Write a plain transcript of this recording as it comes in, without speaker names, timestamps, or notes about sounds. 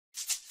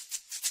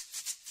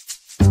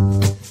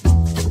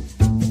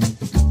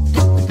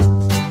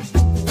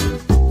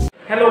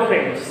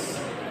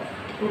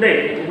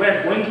today we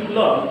are going to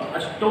learn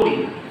a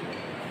story,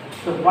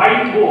 the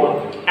wild boar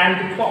and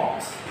the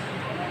fox.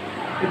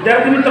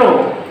 विद्यार्थी मित्र,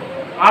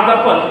 आज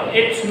आपण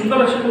एक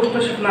सुंदर अशी गोष्ट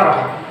शिकणार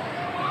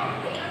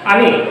आहोत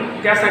आणि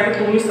त्यासाठी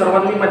तुम्ही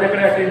सर्वांनी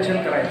माझ्याकडे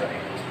अटेन्शन करायचं आहे.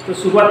 तर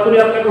सुरुवात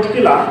करूया आपल्या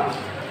गोष्टीला.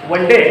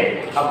 One day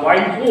a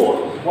wild boar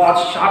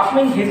was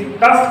sharpening his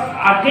tusk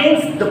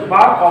against the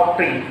bark of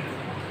tree.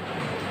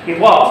 He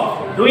was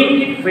doing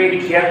it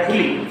very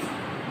carefully.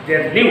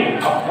 There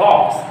lived a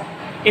fox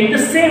in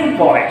the same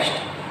forest.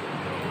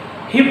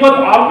 He was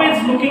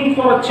always looking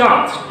for a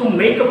chance to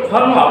make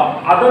fun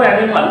of other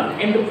animal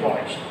in the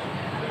forest.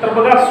 तर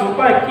बघा,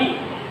 सोपं आहे की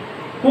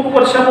खूप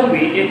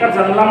वर्षापूर्वी एका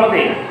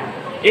जंगलामध्ये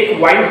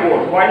एक वाईल्ड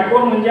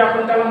बोर म्हणजे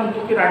आपण त्याला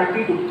म्हणतो की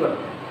रानटी डुक्कर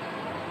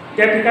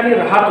त्या ठिकाणी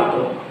राहत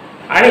होतं.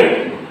 आणि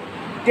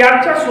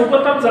त्याच्या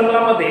सोबतच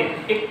जंगलामध्ये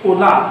एक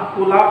कोल्हा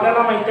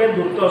आपल्याला माहिती आहे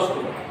धूर्त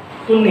असतो.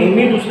 तो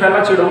नेहमी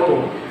दुसऱ्याला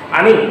चिडवतो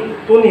आणि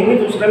तो नेहमी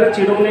दुसऱ्याला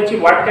चिडवण्याची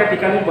वाट त्या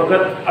ठिकाणी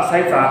बघत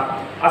असायचा.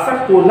 असा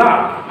कोल्हा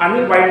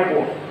आणि वाईल्ड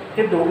बोर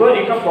हे दोघं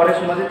एका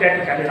फॉरेस्टमध्ये त्या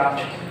ठिकाणी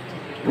राहतात.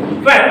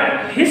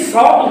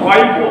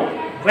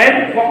 When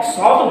fox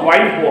saw the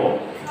wild boar,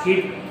 he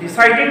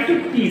decided to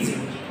tease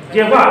him.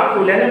 जेव्हा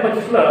कोल्ह्याने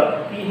बघितलं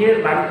की हे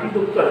रानटी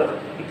डुक्कर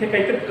इथे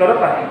काहीतरी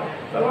करत आहे,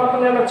 तर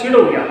आपण याला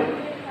चिडवूया.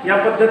 या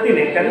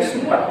पद्धतीने त्याने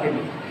सुरुवात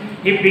केली.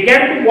 He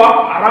began to walk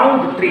around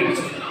the trees,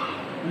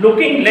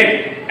 looking left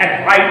and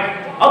right,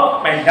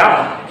 up and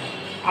down.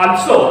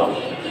 Also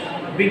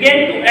began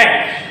to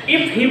act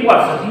if he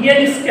was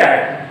really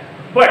scared,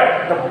 but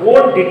the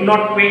boar did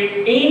not pay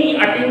any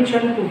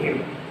attention to him.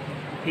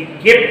 He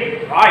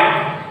kept right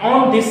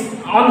on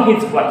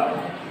his work.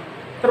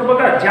 तर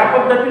बघा, ज्या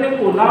पद्धतीने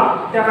कोल्हा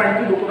त्या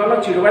रानटी डुकराला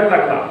चिडवायला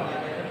लागला,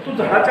 तो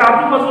झाडाच्या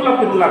आजूबाजूला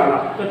फिरू लागला,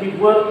 कधी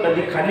वर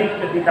कधी खाली,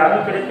 कधी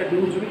डावीकडे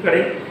कधी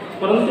उजवीकडे.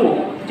 परंतु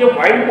जे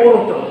वाईल्ड बोर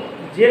होतं,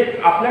 जे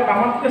आपल्या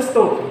कामात व्यस्त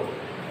होतं,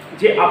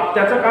 जे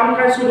त्याचं काम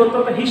काय सुरू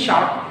होतं, तर ही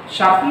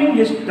शार्पनिंग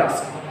हिज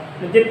टस्क,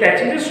 म्हणजे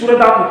त्याचे जे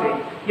सुरेदात होते,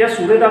 या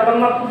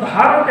सुरेदातांना तो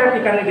धार त्या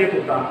ठिकाणी देत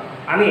होता.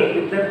 आणि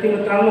विद्यार्थी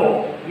मित्रांनो,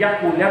 या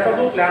कोल्ह्याचा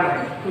जो प्लॅन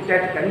आहे तो त्या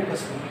ठिकाणी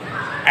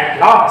फसला. At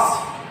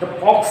last the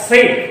fox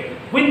sed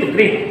with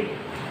grin,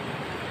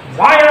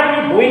 "Why are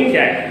you doing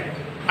that?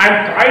 I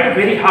tried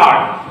very hard,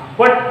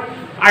 but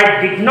I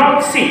did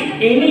not see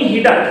any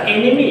hidden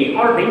enemy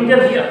or danger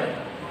here."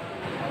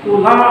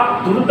 कोल्हा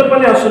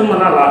धूर्तपणे हसून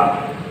म्हणाला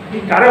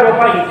की "अरे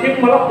बाबा, इथे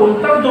मला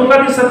कोणताच धोका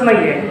दिसत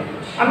नाहीये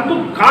आणि तू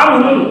का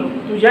म्हणून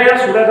तुझ्या या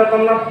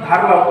सुरेदातांना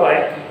धार लावतोय,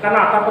 कारण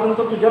आतापर्यंत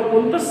तुझ्यावर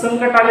कोणतंच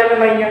संकट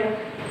आलेलं नाहीये."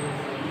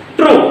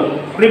 "True,"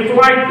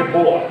 replied the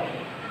boar.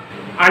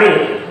 आणि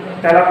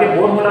त्याला ते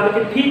बोर म्हणाले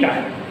की ठीक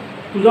आहे,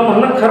 तुझं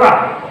म्हणणं खरं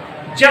आहे.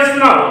 Just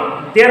now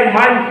there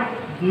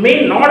may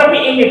not be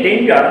any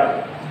danger,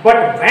 but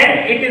when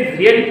it is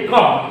really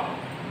come,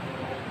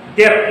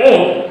 there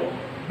won't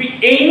be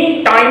any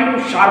time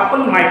to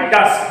sharpen my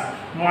tusk.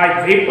 My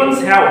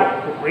weapons have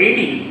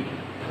ready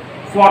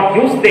for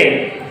use then.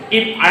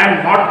 If I am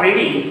not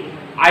ready,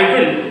 I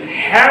will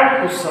have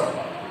to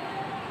suffer.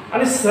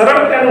 आणि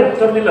सरळ त्याने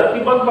उत्तर दिलं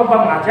की बघ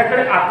बाबा,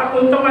 माझ्याकडे आता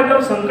कोणतं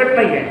माझ्यावर संकट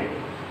नाही आहे,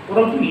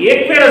 परंतु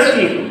एक वेळ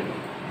अशी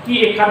की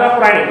एखादा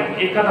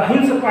प्राणी, एखादा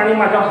हिंस्र प्राणी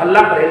माझ्यावर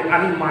हल्ला करेल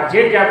आणि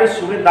माझे ज्यावेळेस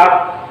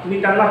सुरेदात मी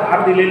त्यांना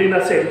धार दिलेली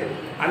नसेल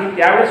आणि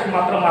त्यावेळेस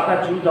मात्र माझा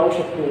जीव जाऊ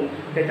शकतो.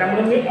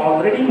 त्याच्यामुळे मी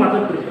ऑलरेडी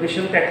माझं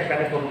प्रिपरेशन त्या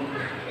ठिकाणी करून.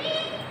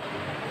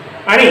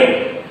 आणि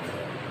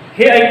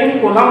हे ऐकून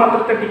कोल्हा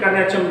मात्र त्या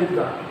ठिकाणी अचंबित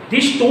झाला.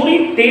 दिस story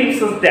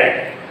tells us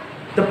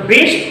that the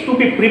best to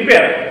be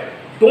prepared,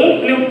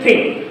 don't leave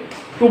thing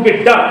to be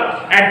done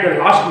at the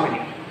last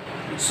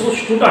minute. So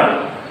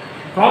student,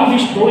 from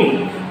this story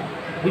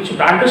we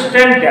should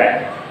understand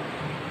that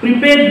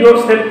prepare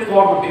yourself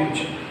for the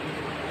future.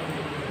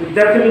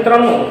 विद्यार्थी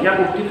मित्रांनो, या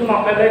गोष्टीतून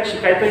आपल्याला एक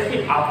शिकायचं आहे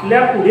की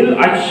आपल्या पुढील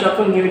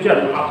आयुष्याचं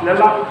नियोजन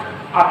आपल्याला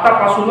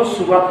आतापासूनच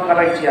सुरुवात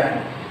करायची आहे.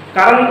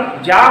 कारण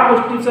ज्या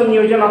गोष्टीचं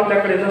नियोजन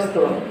आपल्याकडे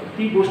नसतं,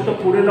 ती गोष्ट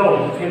पुढे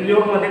जाऊन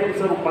फेल्युअरमध्ये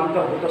तिचं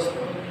रूपांतर होत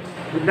असतं.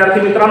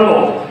 विद्यार्थी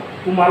मित्रांनो,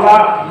 तुम्हाला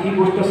ही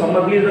गोष्ट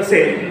समजली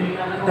असेल.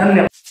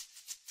 धन्यवाद.